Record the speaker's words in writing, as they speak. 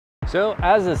So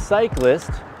as a cyclist,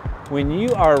 when you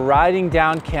are riding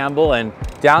down Campbell and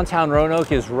downtown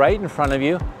Roanoke is right in front of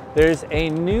you, there's a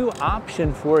new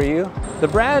option for you, the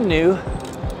brand new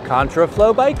Contra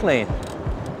Flow bike lane.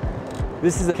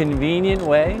 This is a convenient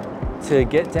way to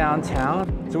get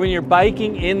downtown. So when you're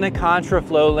biking in the Contra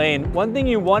Flow lane, one thing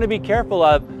you want to be careful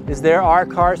of is there are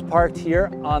cars parked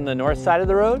here on the north side of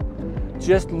the road.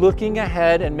 Just looking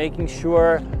ahead and making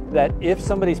sure that if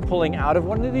somebody's pulling out of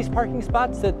one of these parking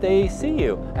spots that they see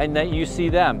you and that you see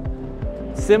them.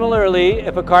 Similarly,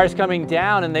 if a car is coming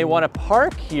down and they want to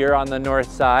park here on the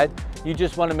north side, you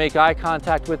just want to make eye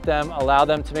contact with them, allow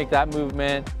them to make that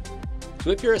movement. So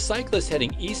if you're a cyclist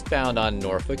heading eastbound on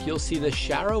Norfolk, you'll see the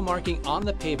Sharrow marking on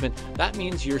the pavement. That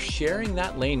means you're sharing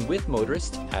that lane with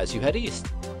motorists as you head east.